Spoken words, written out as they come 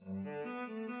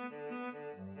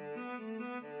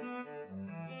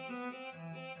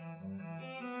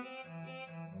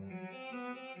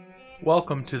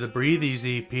Welcome to the Breathe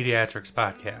Easy Pediatrics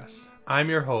Podcast. I'm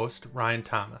your host, Ryan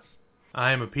Thomas.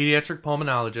 I am a pediatric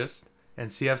pulmonologist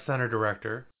and CF Center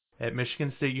Director at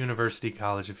Michigan State University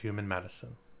College of Human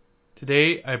Medicine.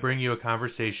 Today, I bring you a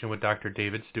conversation with Dr.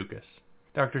 David Stukus.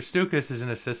 Dr. Stukus is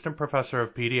an assistant professor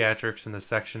of pediatrics in the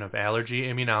section of allergy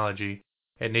immunology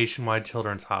at Nationwide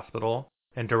Children's Hospital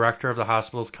and director of the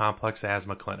hospital's complex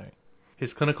asthma clinic. His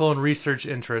clinical and research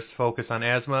interests focus on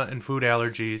asthma and food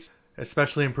allergies,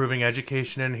 especially improving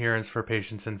education and adherence for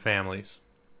patients and families.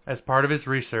 As part of his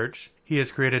research, he has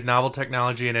created novel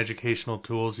technology and educational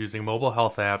tools using mobile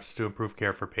health apps to improve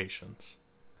care for patients.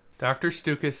 Dr.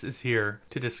 Stukus is here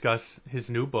to discuss his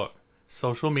new book,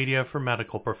 Social Media for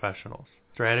Medical Professionals,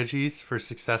 Strategies for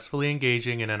Successfully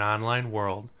Engaging in an Online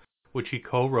World, which he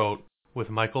co-wrote with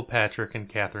Michael Patrick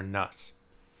and Catherine Nuss.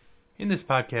 In this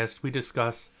podcast, we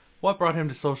discuss what brought him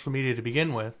to social media to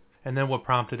begin with, and then what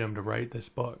prompted him to write this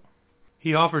book.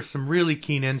 He offers some really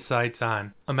keen insights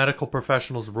on a medical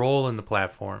professional's role in the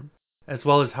platform, as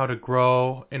well as how to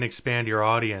grow and expand your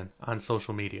audience on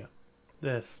social media.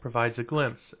 This provides a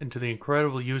glimpse into the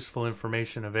incredibly useful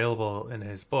information available in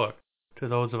his book to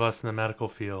those of us in the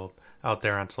medical field out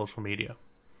there on social media.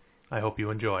 I hope you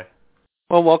enjoy.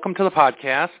 Well, welcome to the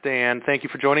podcast, and thank you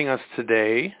for joining us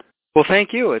today. Well,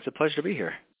 thank you. It's a pleasure to be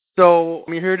here. So,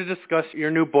 I'm here to discuss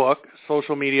your new book,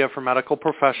 Social Media for Medical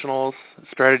Professionals,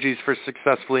 Strategies for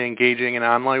Successfully Engaging in an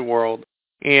Online World.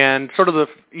 And sort of the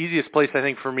easiest place, I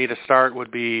think, for me to start would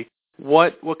be,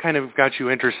 what kind of got you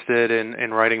interested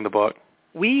in writing the book?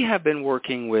 We have been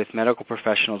working with medical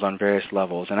professionals on various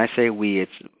levels, and I say we,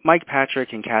 it's Mike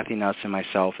Patrick and Kathy Nuss and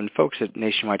myself and folks at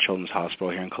Nationwide Children's Hospital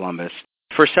here in Columbus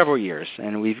for several years,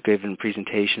 and we've given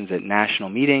presentations at national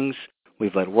meetings.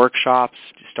 We've led workshops,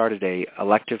 started an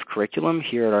elective curriculum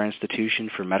here at our institution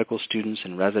for medical students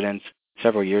and residents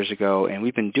several years ago, and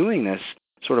we've been doing this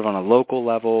sort of on a local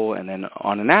level and then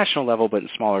on a national level, but in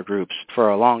smaller groups for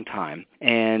a long time.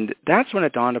 And that's when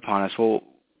it dawned upon us, well,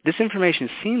 this information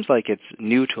seems like it's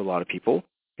new to a lot of people.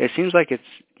 It seems like it's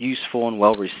useful and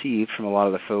well received from a lot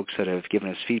of the folks that have given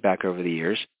us feedback over the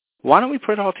years. Why don't we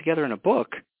put it all together in a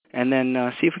book and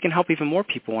then see if we can help even more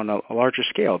people on a larger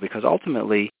scale? Because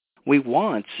ultimately, we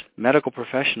want medical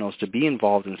professionals to be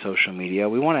involved in social media.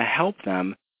 We want to help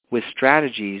them with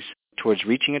strategies towards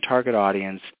reaching a target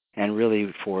audience and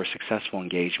really for successful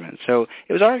engagement. So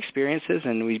it was our experiences,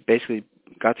 and we basically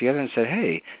got together and said,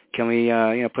 hey, can we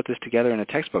put this together in a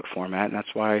textbook format? And that's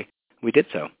why we did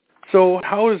so. So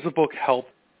how does the book help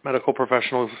medical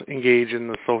professionals engage in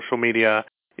the social media?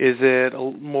 Is it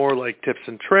more like tips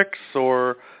and tricks,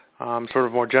 or sort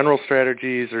of more general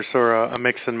strategies, or sort of a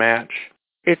mix and match?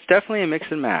 It's definitely a mix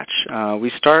and match.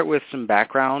 We start with some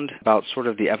background about sort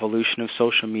of the evolution of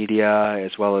social media,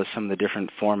 as well as some of the different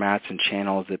formats and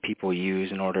channels that people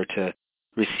use in order to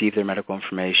receive their medical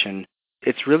information.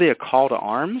 It's really a call to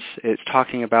arms. It's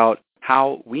talking about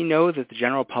how we know that the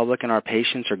general public and our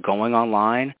patients are going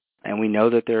online, and we know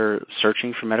that they're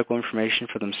searching for medical information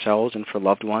for themselves and for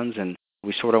loved ones, and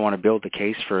we sort of want to build the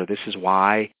case for this is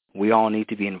why we all need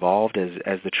to be involved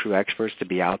as the true experts to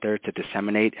be out there to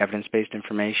disseminate evidence-based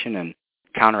information and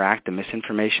counteract the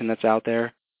misinformation that's out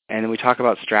there. And then we talk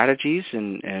about strategies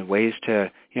and ways to,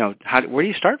 where do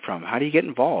you start from? How do you get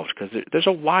involved? Because there's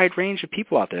a wide range of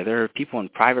people out there. There are people in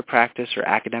private practice or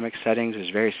academic settings. There's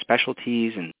various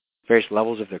specialties and various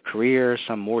levels of their career,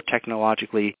 some more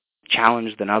technologically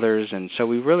challenged than others. And so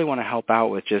we really want to help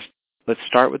out with just, let's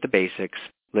start with the basics.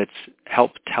 Let's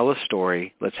help tell a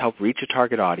story. Let's help reach a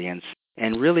target audience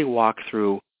and really walk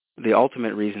through the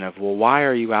ultimate reason of, well, why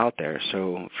are you out there?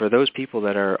 So for those people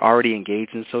that are already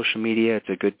engaged in social media, it's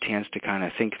a good chance to kind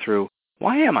of think through,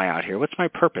 why am I out here? What's my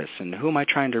purpose? And who am I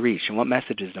trying to reach? And what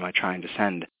messages am I trying to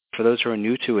send? For those who are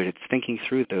new to it, it's thinking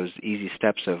through those easy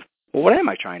steps of, well, what am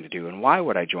I trying to do? And why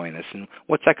would I join this? And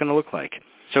what's that going to look like?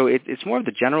 So it's more of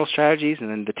the general strategies, and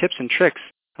then the tips and tricks.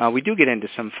 We do get into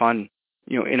some fun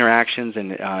interactions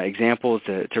and examples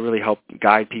to really help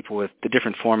guide people with the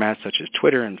different formats such as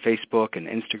Twitter and Facebook and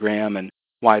Instagram, and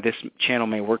why this channel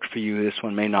may work for you, this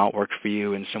one may not work for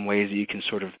you, in some ways that you can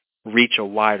sort of reach a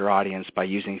wider audience by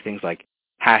using things like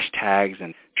hashtags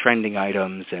and trending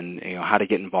items and how to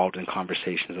get involved in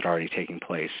conversations that are already taking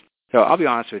place. So I'll be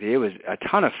honest with you, it was a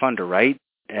ton of fun to write.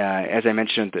 As I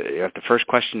mentioned at the first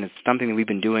question, it's something that we've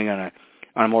been doing on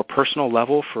a more personal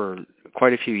level for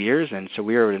quite a few years, and so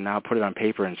we are able to now put it on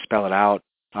paper and spell it out.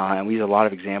 And we use a lot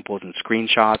of examples and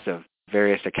screenshots of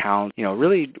various accounts.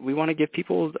 Really, we want to give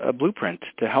people a blueprint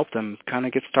to help them kind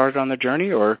of get started on their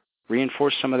journey or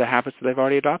reinforce some of the habits that they've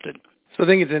already adopted. So I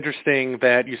think it's interesting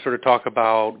that you sort of talk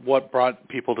about what brought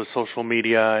people to social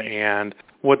media and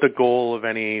what the goal of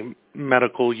any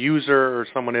medical user or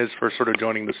someone is for sort of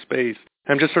joining the space.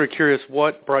 I'm just sort of curious,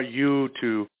 what brought you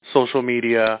to social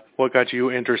media? What got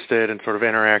you interested in sort of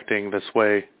interacting this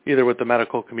way, either with the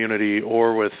medical community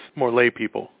or with more lay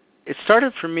people? It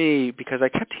started for me because I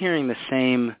kept hearing the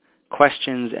same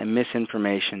questions and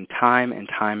misinformation time and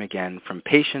time again from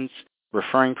patients,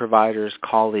 referring providers,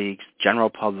 colleagues, general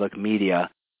public, media,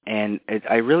 and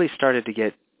I really started to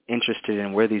get interested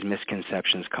in where these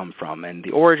misconceptions come from and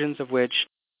the origins of which,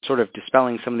 sort of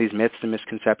dispelling some of these myths and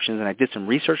misconceptions, and I did some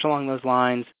research along those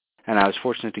lines, and I was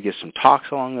fortunate to give some talks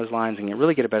along those lines and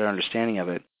really get a better understanding of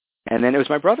it. And then it was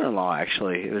my brother-in-law,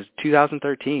 actually. It was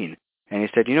 2013, and he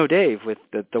said, Dave, with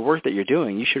the work that you're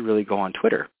doing, you should really go on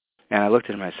Twitter. And I looked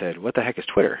at him and I said, what the heck is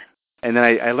Twitter? And then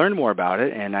I learned more about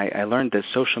it, and I learned that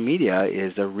social media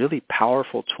is a really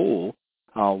powerful tool,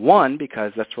 one,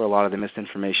 because that's where a lot of the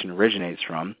misinformation originates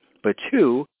from, but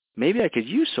two, maybe I could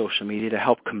use social media to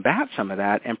help combat some of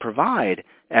that and provide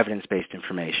evidence-based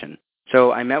information.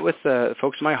 So I met with the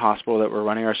folks in my hospital that were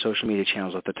running our social media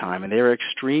channels at the time, and they were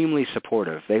extremely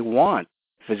supportive. They want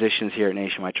physicians here at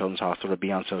Nationwide Children's Hospital to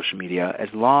be on social media as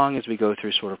long as we go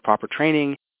through sort of proper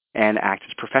training and act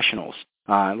as professionals,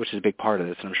 which is a big part of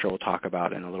this, and I'm sure we'll talk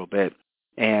about in a little bit.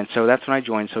 And so that's when I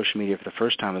joined social media for the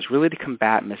first time, was really to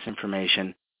combat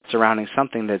misinformation surrounding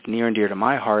something that's near and dear to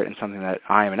my heart and something that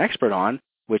I am an expert on,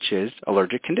 which is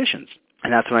allergic conditions.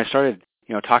 And that's when I started,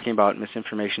 talking about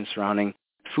misinformation surrounding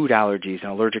food allergies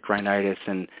and allergic rhinitis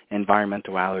and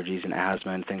environmental allergies and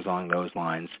asthma and things along those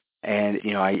lines. And,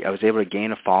 I was able to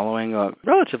gain a following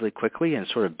relatively quickly and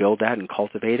sort of build that and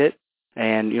cultivate it.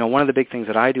 And, one of the big things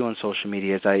that I do on social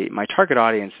media is my target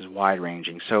audience is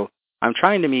wide-ranging. So I'm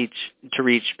trying to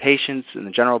reach patients and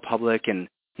the general public and,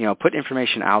 put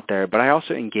information out there, but I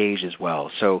also engage as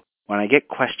well. So when I get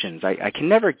questions, I can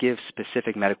never give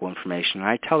specific medical information, and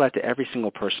I tell that to every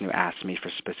single person who asks me for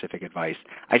specific advice.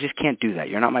 I just can't do that.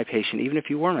 You're not my patient. Even if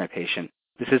you were my patient,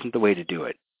 this isn't the way to do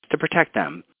it. It's to protect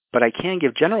them. But I can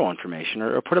give general information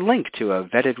or put a link to a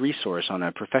vetted resource on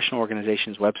a professional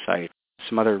organization's website,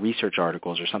 some other research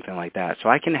articles or something like that. So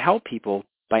I can help people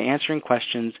by answering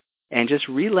questions and just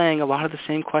relaying a lot of the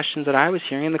same questions that I was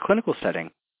hearing in the clinical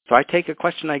setting. So I take a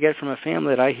question I get from a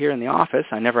family that I hear in the office.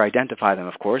 I never identify them,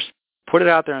 of course. Put it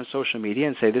out there on social media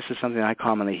and say, this is something I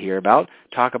commonly hear about,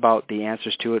 talk about the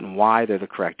answers to it and why they're the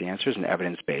correct answers and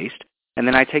evidence-based. And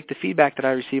then I take the feedback that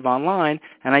I receive online,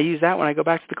 and I use that when I go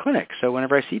back to the clinic. So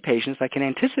whenever I see patients, I can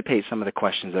anticipate some of the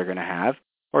questions they're going to have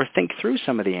or think through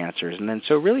some of the answers. And then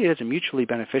so really it is a mutually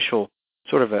beneficial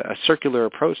sort of a circular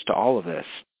approach to all of this.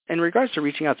 In regards to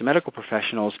reaching out to medical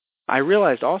professionals, I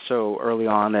realized also early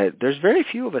on that there's very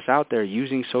few of us out there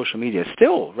using social media,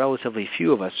 still relatively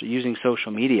few of us are using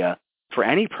social media for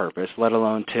any purpose, let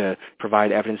alone to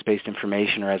provide evidence-based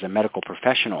information or as a medical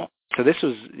professional. So this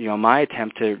was, my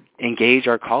attempt to engage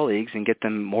our colleagues and get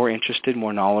them more interested,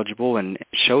 more knowledgeable, and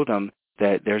show them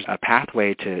that there's a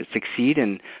pathway to succeed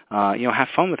and, have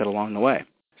fun with it along the way.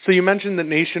 So you mentioned that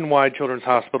Nationwide Children's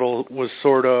Hospital was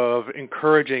sort of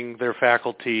encouraging their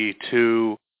faculty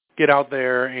to get out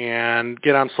there and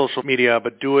get on social media,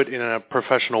 but do it in a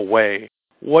professional way.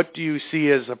 What do you see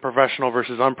as a professional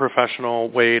versus unprofessional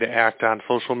way to act on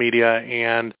social media,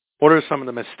 and what are some of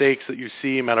the mistakes that you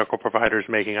see medical providers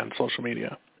making on social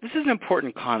media? This is an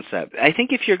important concept. I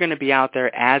think if you're going to be out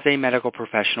there as a medical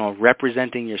professional,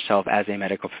 representing yourself as a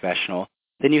medical professional,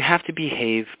 then you have to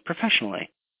behave professionally.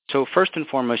 So first and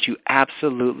foremost, you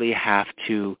absolutely have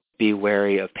to be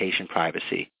wary of patient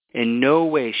privacy. In no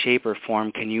way, shape, or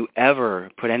form can you ever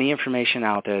put any information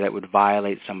out there that would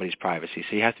violate somebody's privacy.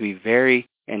 So you have to be very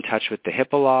in touch with the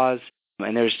HIPAA laws,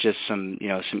 and there's just some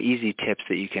easy tips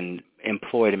that you can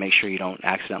employ to make sure you don't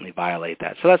accidentally violate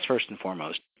that. So that's first and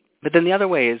foremost. But then the other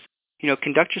way is,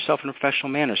 conduct yourself in a professional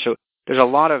manner. So there's a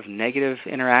lot of negative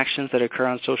interactions that occur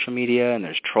on social media, and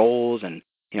there's trolls and,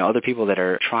 other people that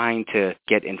are trying to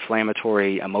get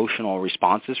inflammatory emotional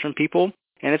responses from people.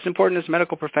 And it's important as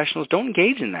medical professionals, don't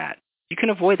engage in that. You can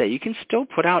avoid that. You can still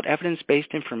put out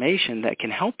evidence-based information that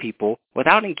can help people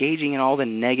without engaging in all the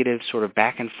negative sort of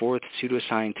back and forth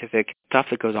pseudoscientific stuff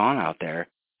that goes on out there.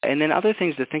 And then other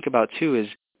things to think about too is,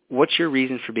 what's your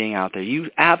reason for being out there?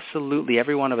 You absolutely,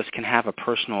 every one of us can have a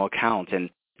personal account and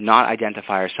not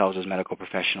identify ourselves as medical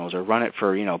professionals or run it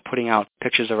for, putting out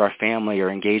pictures of our family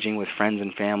or engaging with friends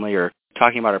and family or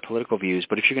talking about our political views.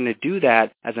 But if you're going to do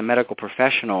that as a medical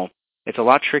professional, it's a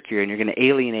lot trickier, and you're going to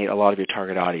alienate a lot of your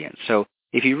target audience. So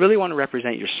if you really want to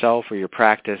represent yourself or your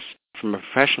practice from a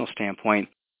professional standpoint,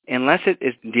 unless it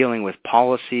is dealing with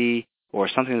policy or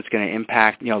something that's going to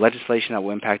impact, legislation that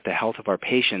will impact the health of our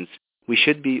patients, we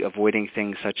should be avoiding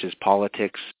things such as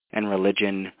politics and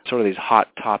religion, sort of these hot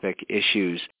topic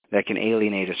issues that can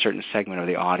alienate a certain segment of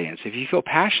the audience. If you feel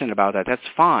passionate about that, that's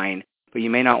fine, but you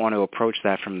may not want to approach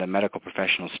that from the medical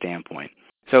professional standpoint.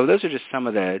 So those are just some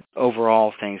of the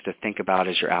overall things to think about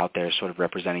as you're out there sort of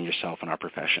representing yourself in our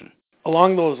profession.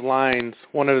 Along those lines,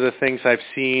 one of the things I've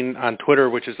seen on Twitter,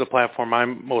 which is the platform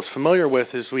I'm most familiar with,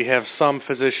 is we have some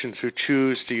physicians who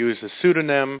choose to use a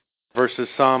pseudonym versus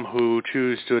some who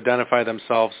choose to identify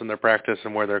themselves in their practice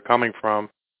and where they're coming from.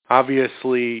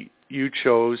 Obviously, you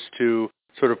chose to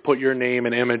sort of put your name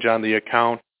and image on the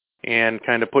account and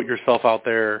kind of put yourself out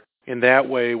there in that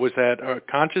way. Was that a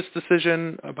conscious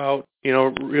decision about,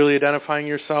 really identifying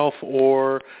yourself,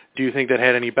 or do you think that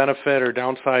had any benefit or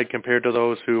downside compared to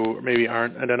those who maybe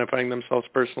aren't identifying themselves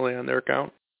personally on their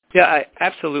account? Yeah,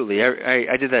 absolutely.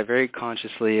 I did that very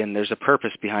consciously, and there's a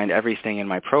purpose behind everything in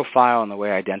my profile and the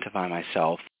way I identify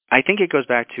myself. I think it goes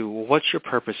back to, what's your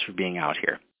purpose for being out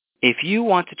here? If you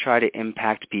want to try to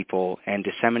impact people and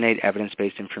disseminate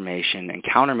evidence-based information and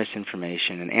counter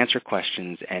misinformation and answer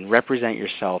questions and represent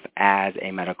yourself as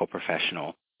a medical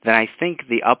professional, then I think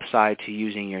the upside to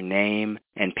using your name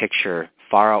and picture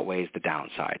far outweighs the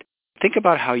downside. Think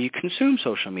about how you consume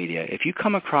social media. If you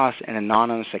come across an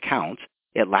anonymous account,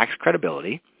 it lacks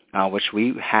credibility, which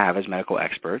we have as medical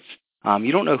experts.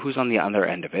 You don't know who's on the other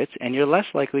end of it, and you're less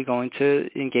likely going to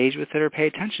engage with it or pay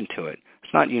attention to it.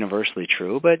 It's not universally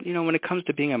true, but when it comes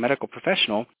to being a medical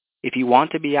professional, if you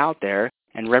want to be out there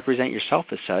and represent yourself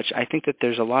as such, I think that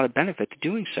there's a lot of benefit to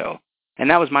doing so. And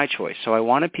that was my choice. So I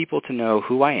wanted people to know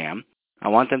who I am. I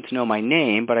want them to know my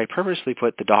name, but I purposely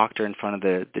put the doctor in front of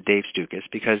the Dave Stukus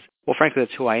because, well, frankly,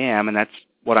 that's who I am, and that's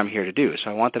what I'm here to do.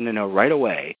 So I want them to know right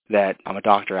away that I'm a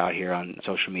doctor out here on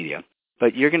social media.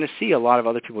 But you're going to see a lot of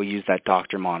other people use that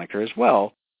doctor moniker as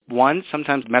well. One,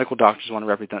 sometimes medical doctors want to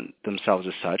represent themselves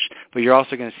as such, but you're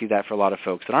also going to see that for a lot of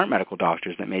folks that aren't medical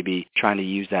doctors that may be trying to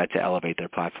use that to elevate their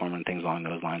platform and things along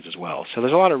those lines as well. So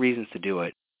there's a lot of reasons to do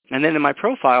it. And then in my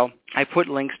profile, I put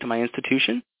links to my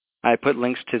institution. I put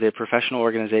links to the professional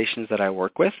organizations that I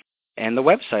work with and the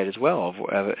website as well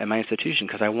at my institution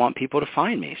because I want people to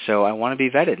find me. So I want to be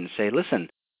vetted and say, listen,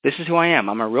 this is who I am.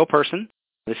 I'm a real person.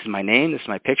 This is my name. This is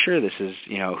my picture. This is,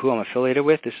 who I'm affiliated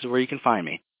with. This is where you can find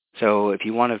me. So if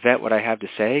you want to vet what I have to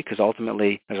say, because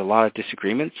ultimately there's a lot of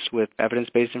disagreements with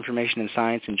evidence-based information and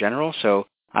science in general, so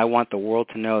I want the world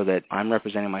to know that I'm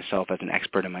representing myself as an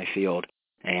expert in my field,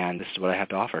 and this is what I have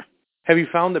to offer. Have you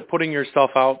found that putting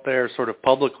yourself out there sort of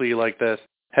publicly like this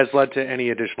has led to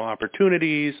any additional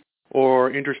opportunities or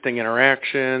interesting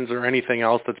interactions or anything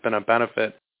else that's been a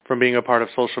benefit from being a part of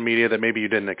social media that maybe you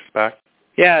didn't expect?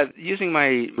 Yeah, using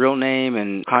my real name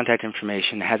and contact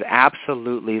information has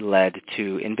absolutely led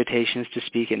to invitations to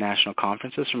speak at national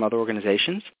conferences from other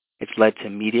organizations. It's led to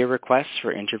media requests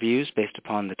for interviews based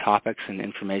upon the topics and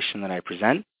information that I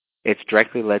present. It's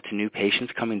directly led to new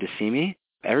patients coming to see me.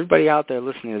 Everybody out there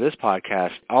listening to this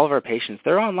podcast, all of our patients,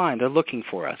 they're online. They're looking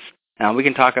for us. Now, we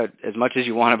can talk as much as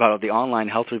you want about the online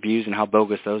health reviews and how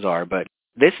bogus those are, but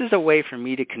this is a way for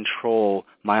me to control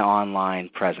my online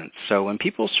presence. So when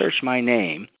people search my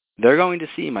name, they're going to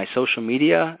see my social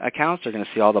media accounts. They're going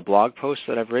to see all the blog posts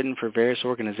that I've written for various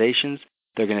organizations.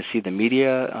 They're going to see the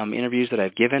media interviews that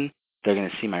I've given. They're going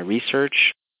to see my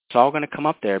research. It's all going to come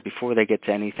up there before they get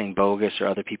to anything bogus or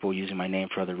other people using my name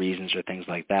for other reasons or things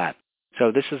like that.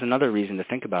 So this is another reason to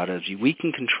think about it, is we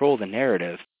can control the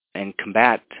narrative and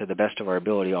combat to the best of our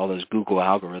ability all those Google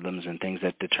algorithms and things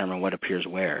that determine what appears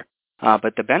where.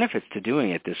 But the benefits to doing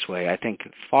it this way, I think,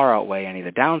 far outweigh any of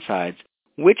the downsides,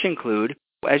 which include,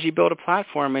 as you build a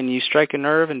platform and you strike a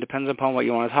nerve, and depends upon what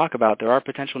you want to talk about, there are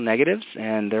potential negatives,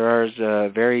 and there is a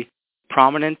very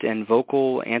prominent and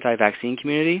vocal anti-vaccine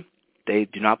community. They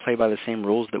do not play by the same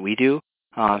rules that we do.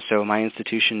 So my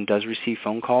institution does receive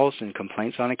phone calls and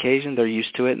complaints on occasion. They're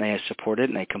used to it, and they support it,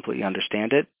 and they completely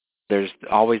understand it. There's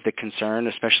always the concern,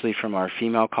 especially from our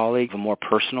female colleague, of a more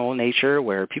personal nature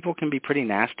where people can be pretty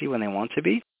nasty when they want to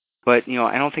be. But,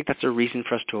 I don't think that's a reason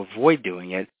for us to avoid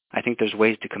doing it. I think there's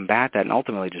ways to combat that and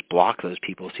ultimately just block those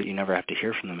people so you never have to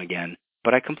hear from them again.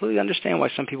 But I completely understand why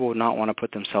some people would not want to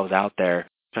put themselves out there,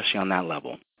 especially on that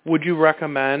level. Would you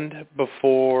recommend,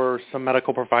 before some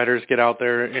medical providers get out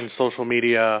there in social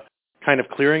media, kind of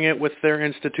clearing it with their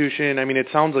institution? I mean, it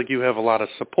sounds like you have a lot of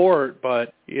support,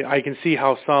 but I can see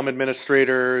how some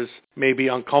administrators may be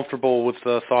uncomfortable with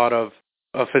the thought of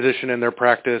a physician in their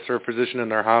practice or a physician in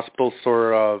their hospital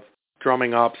sort of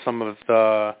drumming up some of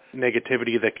the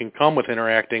negativity that can come with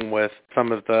interacting with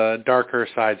some of the darker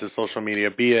sides of social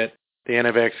media, be it the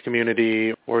anti-vax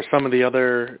community or some of the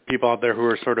other people out there who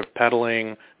are sort of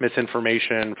peddling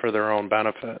misinformation for their own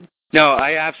benefit. No,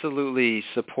 I absolutely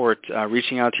support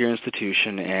reaching out to your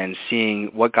institution and seeing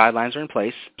what guidelines are in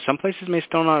place. Some places may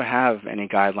still not have any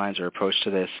guidelines or approach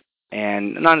to this,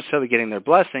 and not necessarily getting their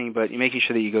blessing, but making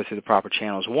sure that you go through the proper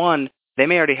channels. One, they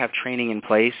may already have training in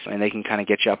place, and they can kind of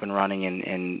get you up and running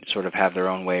and sort of have their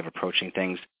own way of approaching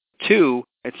things. Two,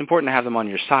 it's important to have them on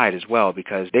your side as well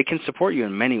because they can support you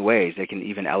in many ways. They can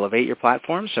even elevate your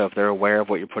platform, so if they're aware of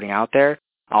what you're putting out there,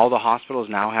 all the hospitals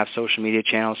now have social media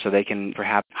channels, so they can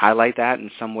perhaps highlight that in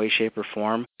some way, shape, or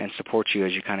form and support you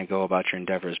as you kind of go about your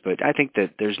endeavors. But I think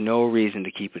that there's no reason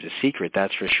to keep it a secret,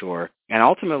 that's for sure. And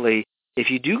ultimately, if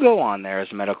you do go on there as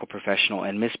a medical professional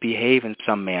and misbehave in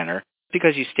some manner,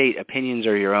 because you state opinions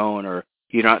are your own or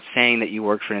you're not saying that you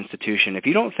work for an institution, if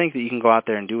you don't think that you can go out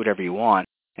there and do whatever you want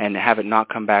and have it not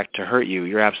come back to hurt you,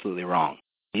 you're absolutely wrong.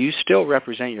 You still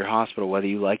represent your hospital whether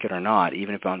you like it or not,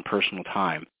 even if on personal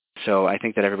time. So I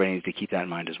think that everybody needs to keep that in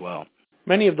mind as well.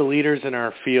 Many of the leaders in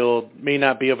our field may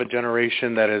not be of a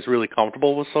generation that is really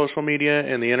comfortable with social media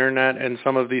and the internet and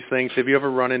some of these things. Have you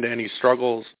ever run into any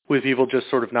struggles with people just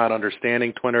sort of not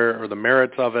understanding Twitter or the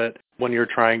merits of it when you're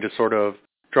trying to sort of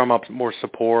drum up more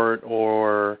support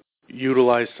or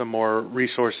utilize some more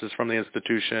resources from the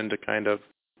institution to kind of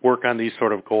work on these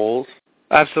sort of goals?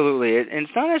 Absolutely. And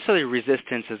it's not necessarily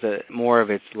resistance as more of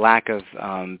its lack of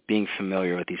being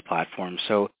familiar with these platforms.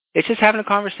 So it's just having a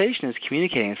conversation, it's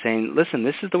communicating and saying, listen,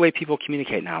 this is the way people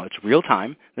communicate now. It's real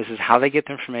time. This is how they get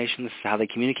the information. This is how they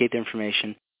communicate the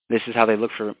information. This is how they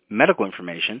look for medical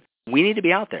information. We need to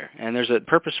be out there, and there's a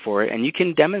purpose for it, and you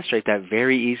can demonstrate that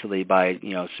very easily by,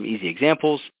 some easy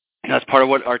examples. And that's part of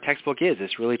what our textbook is.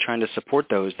 It's really trying to support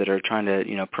those that are trying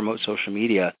to, promote social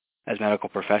media as medical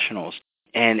professionals.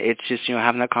 And it's just,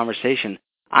 having that conversation.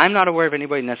 I'm not aware of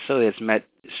anybody necessarily that's met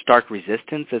stark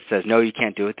resistance that says, no, you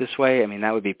can't do it this way. I mean,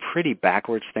 that would be pretty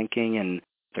backwards thinking in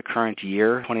the current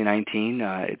year, 2019.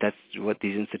 That's what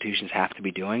these institutions have to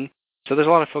be doing. So there's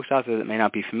a lot of folks out there that may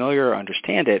not be familiar or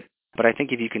understand it, but I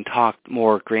think if you can talk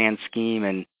more grand scheme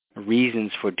and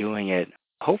reasons for doing it,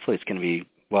 hopefully it's going to be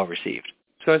well received.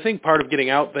 So I think part of getting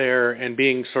out there and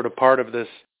being sort of part of this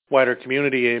wider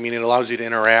community, it allows you to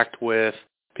interact with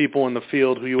people in the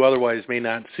field who you otherwise may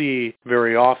not see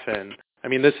very often.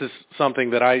 This is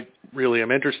something that I really am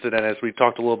interested in, as we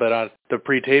talked a little bit on the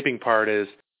pre-taping part, is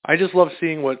I just love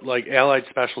seeing what allied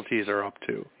specialties are up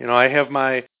to. I have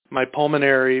my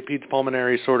pulmonary, peds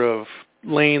pulmonary sort of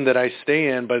lane that I stay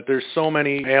in, but there's so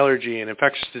many allergy and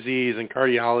infectious disease and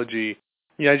cardiology.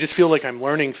 I just feel like I'm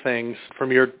learning things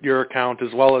from your account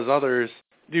as well as others.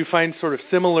 Do you find sort of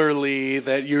similarly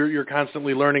that you're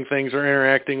constantly learning things or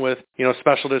interacting with,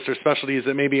 specialists or specialties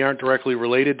that maybe aren't directly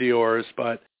related to yours,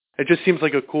 but it just seems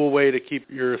like a cool way to keep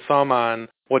your thumb on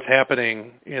what's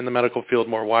happening in the medical field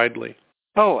more widely?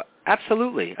 Oh,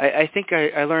 absolutely. I think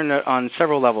I learned that on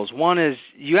several levels. One is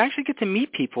you actually get to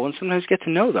meet people and sometimes get to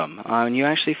know them, and you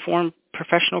actually form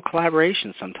professional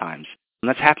collaboration sometimes. And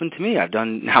that's happened to me. I've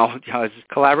done now, I was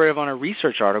collaborative on a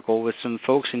research article with some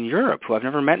folks in Europe who I've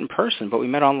never met in person, but we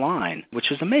met online,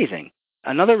 which is amazing.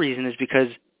 Another reason is because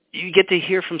you get to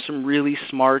hear from some really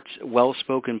smart,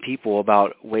 well-spoken people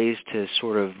about ways to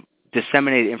sort of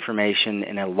disseminate information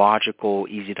in a logical,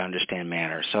 easy-to-understand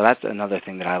manner. So that's another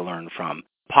thing that I learned from.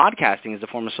 Podcasting is a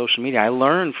form of social media. I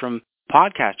learned from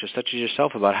podcasters such as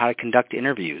yourself about how to conduct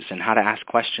interviews and how to ask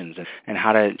questions and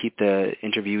how to keep the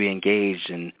interviewee engaged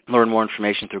and learn more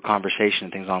information through conversation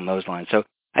and things along those lines. So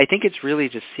I think it's really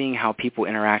just seeing how people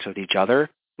interact with each other.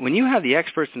 When you have the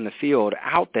experts in the field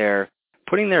out there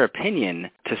putting their opinion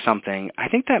to something, I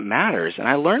think that matters. And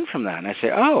I learn from that. And I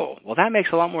say, oh, well, that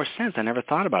makes a lot more sense. I never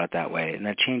thought about it that way. And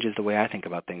that changes the way I think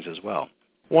about things as well.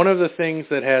 One of the things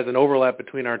that has an overlap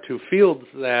between our two fields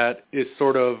that is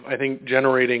sort of, I think,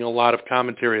 generating a lot of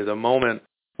commentary at the moment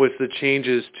was the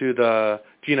changes to the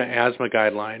GINA asthma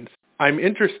guidelines. I'm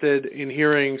interested in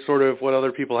hearing sort of what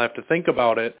other people have to think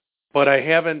about it, but I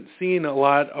haven't seen a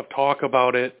lot of talk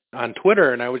about it on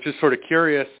Twitter, and I was just sort of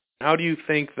curious, how do you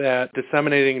think that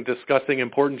disseminating and discussing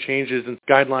important changes in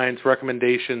guidelines,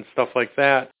 recommendations, stuff like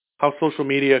that, how social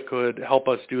media could help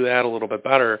us do that a little bit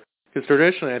better? Because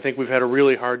traditionally, I think we've had a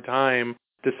really hard time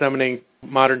disseminating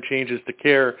modern changes to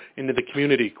care into the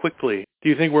community quickly. Do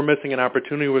you think we're missing an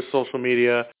opportunity with social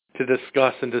media to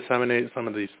discuss and disseminate some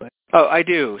of these things? Oh, I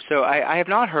do. So I have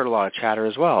not heard a lot of chatter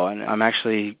as well, and I'm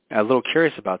actually a little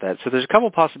curious about that. So there's a couple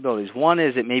possibilities. One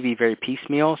is it may be very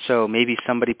piecemeal, so maybe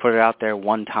somebody put it out there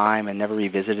one time and never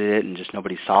revisited it and just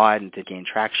nobody saw it and did gain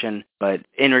traction. But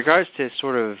in regards to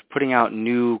sort of putting out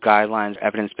new guidelines,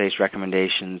 evidence-based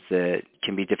recommendations that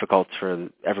can be difficult for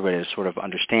everybody to sort of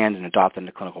understand and adopt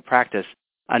into clinical practice,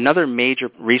 Another major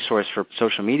resource for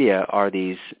social media are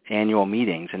these annual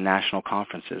meetings and national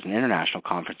conferences and international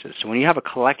conferences. So when you have a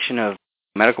collection of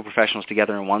medical professionals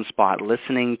together in one spot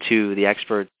listening to the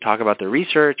expert talk about their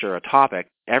research or a topic,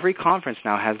 every conference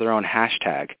now has their own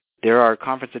hashtag. There are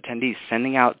conference attendees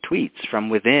sending out tweets from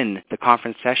within the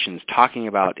conference sessions talking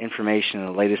about information,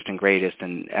 the latest and greatest,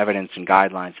 and evidence and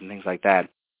guidelines and things like that.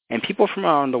 And people from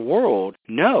around the world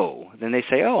know. Then they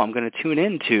say, oh, I'm going to tune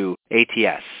into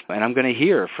ATS, and I'm going to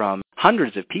hear from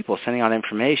hundreds of people sending out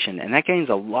information, and that gains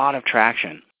a lot of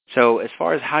traction. So as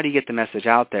far as how do you get the message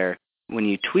out there, when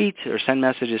you tweet or send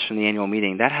messages from the annual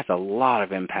meeting, that has a lot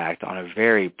of impact on a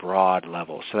very broad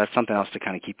level. So that's something else to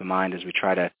kind of keep in mind as we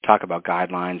try to talk about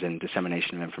guidelines and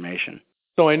dissemination of information.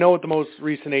 So I know at the most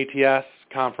recent ATS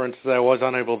conference that I was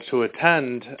unable to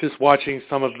attend, just watching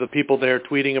some of the people there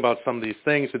tweeting about some of these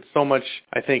things, it's so much,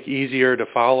 I think, easier to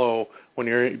follow when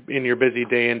you're in your busy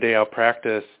day in, day out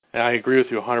practice. And I agree with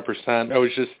you 100%. I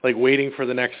was just like waiting for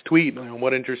the next tweet,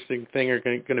 what interesting thing are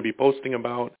going to be posting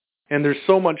about. And there's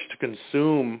so much to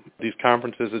consume these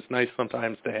conferences. It's nice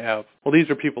sometimes to have, well, these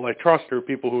are people I trust or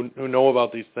people who know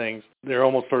about these things. They're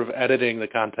almost sort of editing the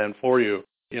content for you.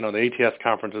 The ATS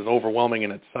conference is overwhelming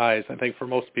in its size, I think, for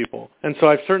most people. And so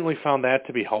I've certainly found that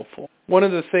to be helpful. One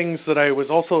of the things that I was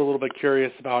also a little bit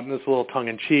curious about, and this is a little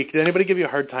tongue-in-cheek, did anybody give you a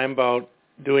hard time about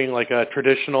doing like a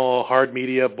traditional hard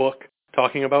media book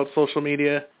talking about social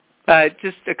media?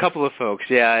 Just a couple of folks.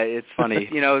 Yeah, it's funny.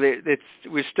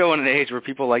 We're still in an age where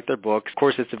people like their books. Of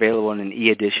course, it's available in an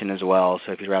e-edition as well,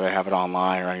 so if you'd rather have it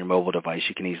online or on your mobile device,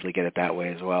 you can easily get it that way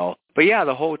as well. But yeah,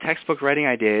 the whole textbook writing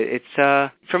idea,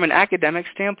 it's from an academic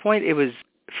standpoint, it was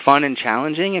fun and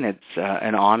challenging, and it's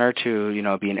an honor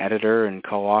to, be an editor and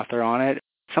co-author on it.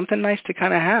 Something nice to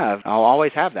kind of have. I'll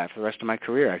always have that for the rest of my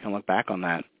career. I can look back on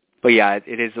that. But yeah,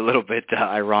 it is a little bit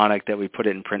ironic that we put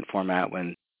it in print format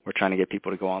when we're trying to get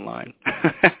people to go online.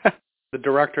 The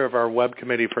director of our web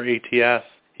committee for ATS,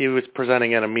 he was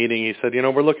presenting at a meeting. He said,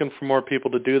 we're looking for more people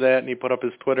to do that. And he put up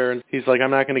his Twitter, and he's like, I'm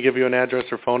not going to give you an address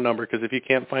or phone number because if you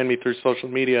can't find me through social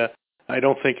media, I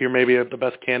don't think you're maybe the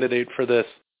best candidate for this.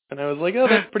 And I was like, oh,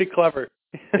 that's pretty clever.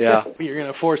 Yeah. You're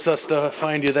going to force us to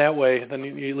find you that way. Then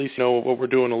you at least know what we're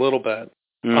doing a little bit.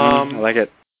 Mm-hmm. I like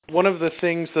it. One of the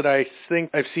things that I think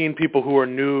I've seen people who are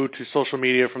new to social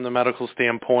media from the medical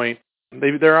standpoint,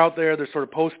 they're out there, they're sort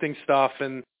of posting stuff,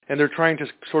 and they're trying to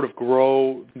sort of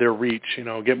grow their reach,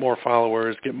 get more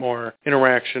followers, get more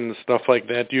interactions, stuff like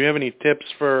that. Do you have any tips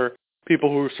for people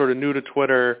who are sort of new to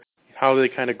Twitter, how they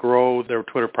kind of grow their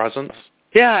Twitter presence?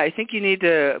 Yeah, I think you need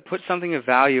to put something of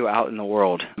value out in the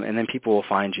world, and then people will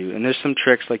find you. And there's some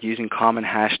tricks like using common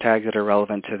hashtags that are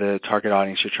relevant to the target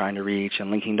audience you're trying to reach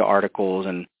and linking to articles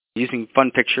and using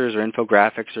fun pictures or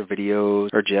infographics or videos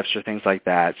or GIFs or things like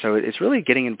that. So it's really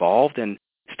getting involved and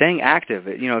staying active.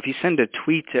 If you send a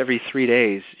tweet every 3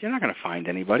 days, you're not going to find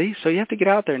anybody. So you have to get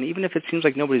out there, and even if it seems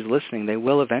like nobody's listening, they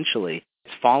will eventually.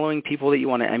 It's following people that you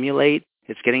want to emulate.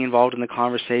 It's getting involved in the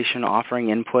conversation, offering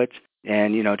input,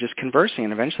 and, just conversing.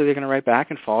 And eventually they're going to write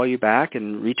back and follow you back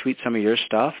and retweet some of your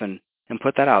stuff and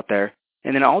put that out there.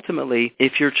 And then ultimately,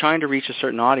 if you're trying to reach a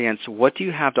certain audience, what do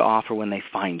you have to offer when they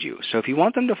find you? So if you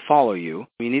want them to follow you,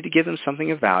 you need to give them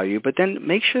something of value, but then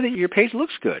make sure that your page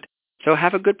looks good. So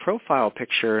have a good profile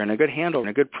picture and a good handle and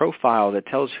a good profile that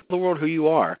tells the world who you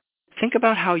are. Think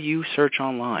about how you search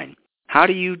online. How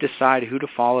do you decide who to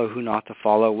follow, who not to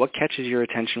follow, what catches your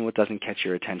attention, what doesn't catch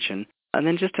your attention? And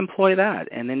then just employ that,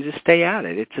 and then just stay at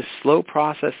it. It's a slow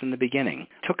process in the beginning.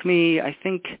 It took me, I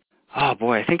think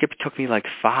it took me like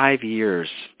 5 years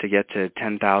to get to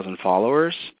 10,000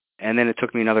 followers, and then it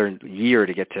took me another year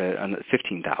to get to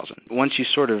 15,000. Once you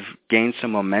sort of gain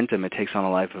some momentum, it takes on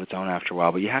a life of its own after a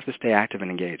while, but you have to stay active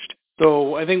and engaged.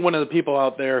 So I think one of the people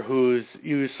out there who's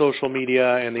used social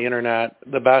media and the internet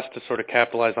the best to sort of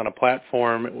capitalize on a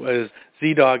platform was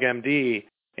ZDoggMD.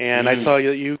 And I saw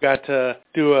you got to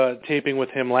do a taping with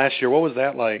him last year. What was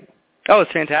that like? Oh,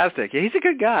 it's fantastic. Yeah, he's a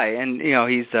good guy, and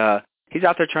he's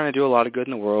out there trying to do a lot of good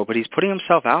in the world, but he's putting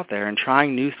himself out there and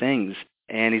trying new things,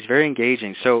 and he's very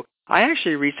engaging. So I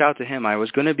actually reached out to him. I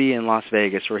was going to be in Las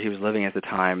Vegas, where he was living at the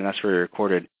time, and that's where he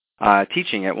recorded,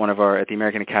 teaching at the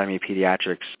American Academy of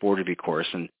Pediatrics board review course.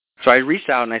 And so I reached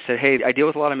out and I said, hey, I deal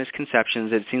with a lot of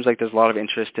misconceptions. It seems like there's a lot of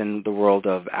interest in the world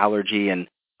of allergy, and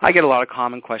I get a lot of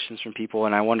common questions from people,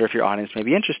 and I wonder if your audience may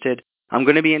be interested. I'm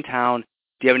going to be in town.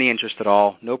 Do you have any interest at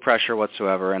all? No pressure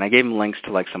whatsoever. And I gave him links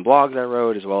to like some blogs I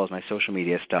wrote as well as my social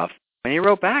media stuff. And he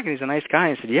wrote back, and he's a nice guy,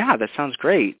 and said, yeah, that sounds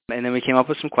great. And then we came up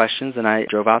with some questions, and I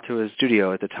drove out to his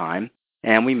studio at the time,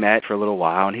 and we met for a little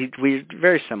while. And we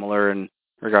very similar in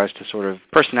regards to sort of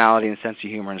personality and sense of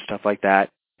humor and stuff like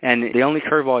that. And the only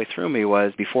curveball he threw me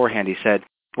was beforehand he said,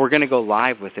 we're going to go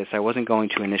live with this. I wasn't going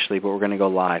to initially, but we're going to go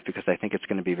live because I think it's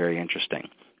going to be very interesting.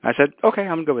 I said, okay,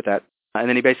 I'm good with that. And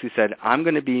then he basically said, I'm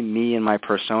going to be me and my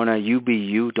persona. You be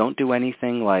you. Don't do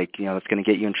anything like, that's going to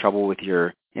get you in trouble with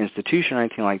your institution or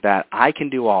anything like that. I can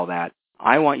do all that.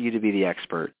 I want you to be the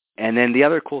expert. And then the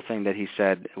other cool thing that he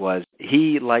said was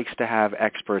he likes to have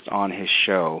experts on his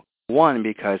show. One,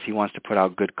 because he wants to put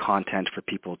out good content for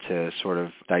people to sort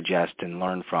of digest and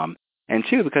learn from. And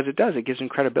two, because it gives him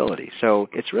credibility. So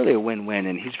it's really a win-win,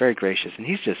 and he's very gracious. And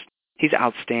he's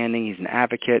outstanding. He's an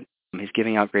advocate. He's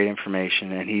giving out great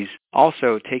information, and he's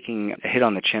also taking a hit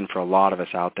on the chin for a lot of us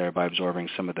out there by absorbing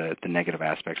some of the negative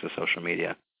aspects of social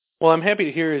media. Well, I'm happy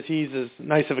to hear he's as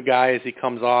nice of a guy as he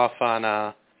comes off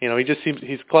on, he just seems,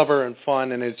 he's clever and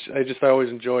fun, and I always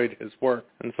enjoyed his work.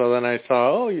 And so then I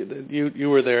saw, you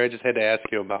were there. I just had to ask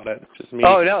you about it. Just me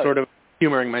sort of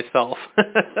humoring myself.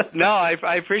 No,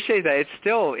 I appreciate that. It's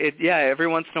still, every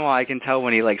once in a while I can tell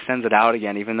when he sends it out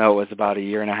again, even though it was about a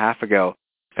year and a half ago,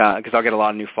 because I'll get a lot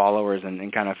of new followers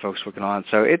and kind of folks working on.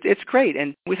 So it's great.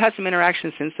 And we've had some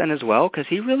interaction since then as well, because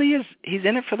he's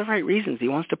in it for the right reasons. He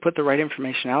wants to put the right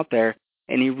information out there,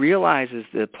 and he realizes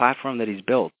the platform that he's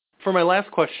built. For my last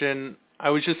question,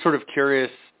 I was just sort of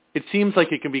curious. It seems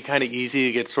like it can be kind of easy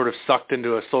to get sort of sucked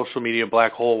into a social media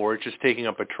black hole where it's just taking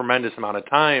up a tremendous amount of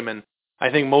time. And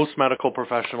I think most medical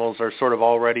professionals are sort of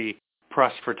already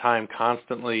pressed for time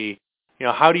constantly.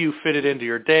 How do you fit it into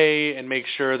your day and make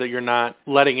sure that you're not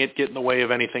letting it get in the way of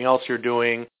anything else you're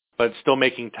doing, but still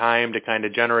making time to kind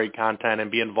of generate content and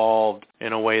be involved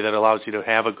in a way that allows you to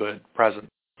have a good presence?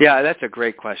 Yeah, that's a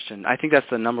great question. I think that's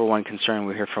the number one concern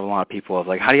we hear from a lot of people of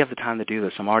how do you have the time to do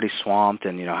this? I'm already swamped,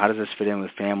 and how does this fit in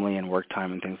with family and work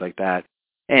time and things like that?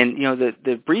 And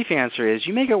the brief answer is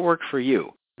you make it work for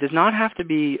you. It does not have to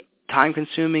be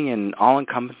time-consuming and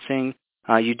all-encompassing.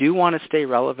 You do want to stay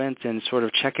relevant and sort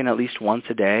of check in at least once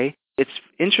a day. It's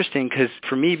interesting because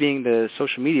for me being the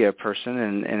social media person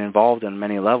and involved on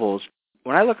many levels,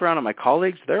 when I look around at my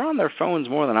colleagues, they're on their phones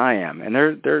more than I am. And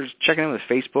they're checking in with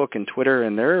Facebook and Twitter,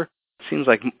 and they're seems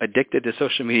like addicted to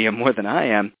social media more than I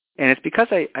am. And it's because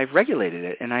I've regulated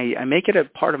it, and I make it a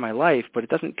part of my life, but it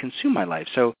doesn't consume my life.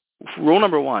 So rule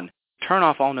number one, turn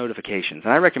off all notifications.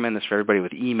 And I recommend this for everybody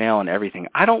with email and everything.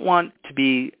 I don't want to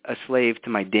be a slave to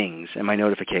my dings and my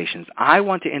notifications. I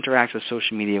want to interact with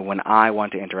social media when I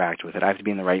want to interact with it. I have to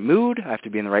be in the right mood. I have to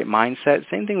be in the right mindset.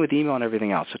 Same thing with email and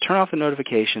everything else. So turn off the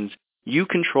notifications. You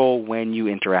control when you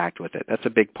interact with it. That's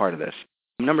a big part of this.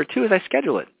 Number two is I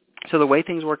schedule it. So the way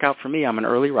things work out for me, I'm an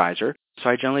early riser, so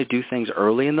I generally do things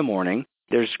early in the morning.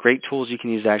 There's great tools you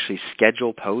can use to actually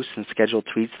schedule posts and schedule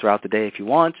tweets throughout the day if you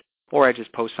want, or I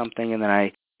just post something and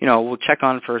then we'll check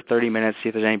on for 30 minutes, see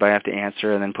if there's anybody I have to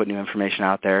answer, and then put new information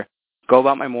out there. Go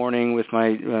about my morning with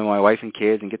my wife and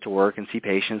kids and get to work and see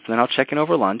patients, and then I'll check in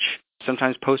over lunch,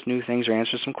 sometimes post new things or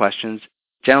answer some questions.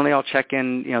 Generally, I'll check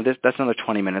in, that's another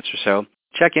 20 minutes or so.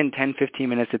 Check in 10, 15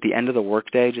 minutes at the end of the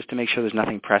workday just to make sure there's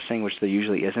nothing pressing, which there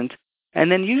usually isn't.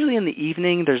 And then usually in the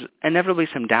evening, there's inevitably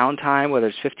some downtime, whether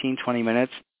it's 15, 20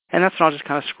 minutes, and that's when I'll just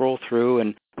kind of scroll through.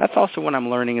 And that's also when I'm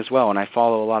learning as well, and I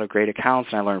follow a lot of great accounts,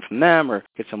 and I learn from them or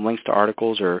get some links to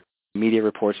articles or media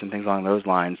reports and things along those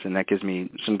lines, and that gives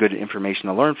me some good information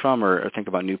to learn from or think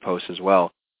about new posts as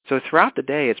well. So throughout the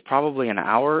day, it's probably an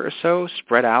hour or so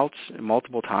spread out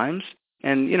multiple times.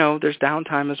 And, there's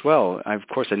downtime as well. I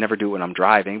never do it when I'm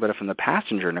driving, but if I'm the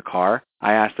passenger in a car,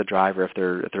 I ask the driver if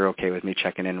they're okay with me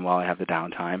checking in while I have the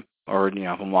downtime. Or,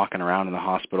 if I'm walking around in the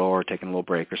hospital or taking a little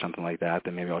break or something like that,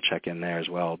 then maybe I'll check in there as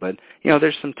well. But,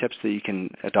 there's some tips that you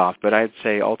can adopt. But I'd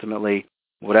say ultimately,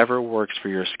 whatever works for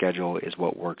your schedule is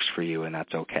what works for you, and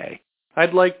that's okay.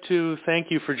 I'd like to thank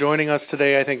you for joining us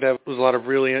today. I think that was a lot of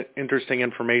really interesting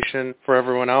information for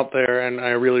everyone out there, and I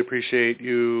really appreciate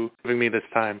you giving me this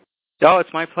time. Oh,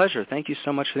 it's my pleasure. Thank you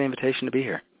so much for the invitation to be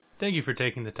here. Thank you for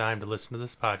taking the time to listen to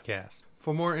this podcast.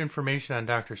 For more information on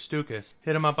Dr. Stukus,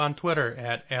 hit him up on Twitter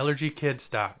at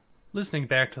AllergyKidStock. Listening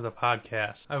back to the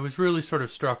podcast, I was really sort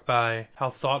of struck by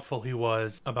how thoughtful he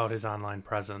was about his online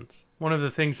presence. One of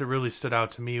the things that really stood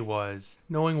out to me was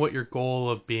knowing what your goal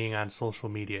of being on social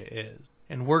media is,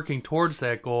 and working towards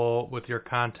that goal with your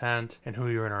content and who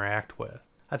you interact with.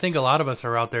 I think a lot of us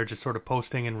are out there just sort of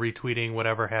posting and retweeting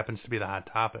whatever happens to be the hot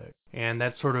topic. And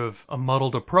that sort of a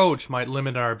muddled approach might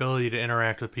limit our ability to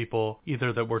interact with people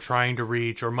either that we're trying to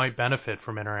reach or might benefit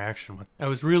from interaction with. I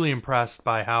was really impressed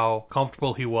by how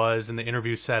comfortable he was in the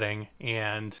interview setting,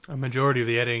 and a majority of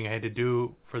the editing I had to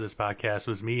do for this podcast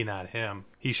was me, not him.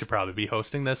 He should probably be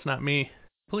hosting this, not me.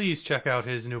 Please check out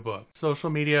his new book, Social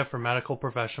Media for Medical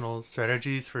Professionals,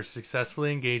 Strategies for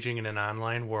Successfully Engaging in an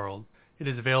Online World. It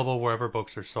is available wherever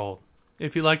books are sold.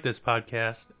 If you like this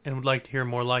podcast and would like to hear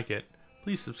more like it,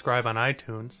 please subscribe on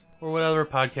iTunes or whatever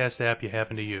podcast app you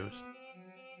happen to use.